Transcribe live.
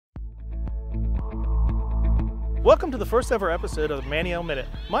Welcome to the first ever episode of the Manteo Minute.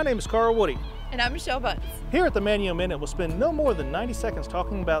 My name is Carl Woody. And I'm Michelle Bunce. Here at the Manteo Minute, we'll spend no more than 90 seconds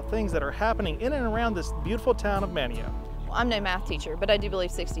talking about things that are happening in and around this beautiful town of Manteo. Well, I'm no math teacher, but I do believe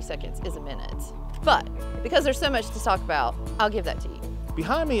 60 seconds is a minute. But because there's so much to talk about, I'll give that to you.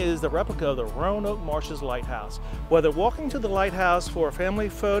 Behind me is the replica of the Roanoke Marshes Lighthouse. Whether walking to the lighthouse for a family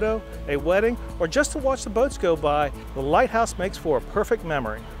photo, a wedding, or just to watch the boats go by, the lighthouse makes for a perfect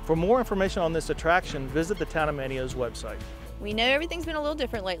memory. For more information on this attraction, visit the Town of Manteo's website. We know everything's been a little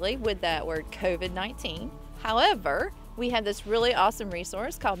different lately with that word COVID-19. However, we have this really awesome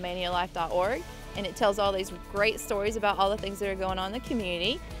resource called manteolife.org, and it tells all these great stories about all the things that are going on in the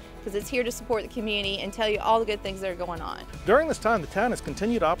community, because it's here to support the community and tell you all the good things that are going on. During this time, the town has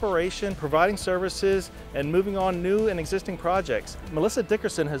continued operation, providing services, and moving on new and existing projects. Melissa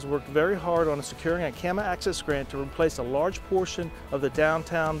Dickerson has worked very hard on securing a CAMA Access grant to replace a large portion of the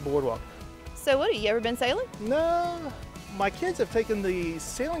downtown boardwalk. So Woody, you ever been sailing? No, my kids have taken the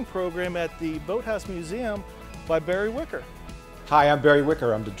sailing program at the Boathouse Museum by Barry Wicker. Hi, I'm Barry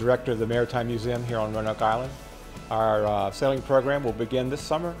Wicker. I'm the director of the Maritime Museum here on Roanoke Island. Our sailing program will begin this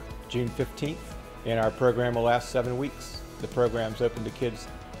summer, June 15th, and our program will last 7 weeks. The program's open to kids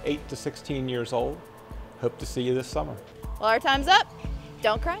 8 to 16 years old. Hope to see you this summer. Well, our time's up.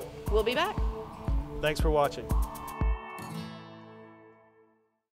 Don't cry. We'll be back. Thanks for watching.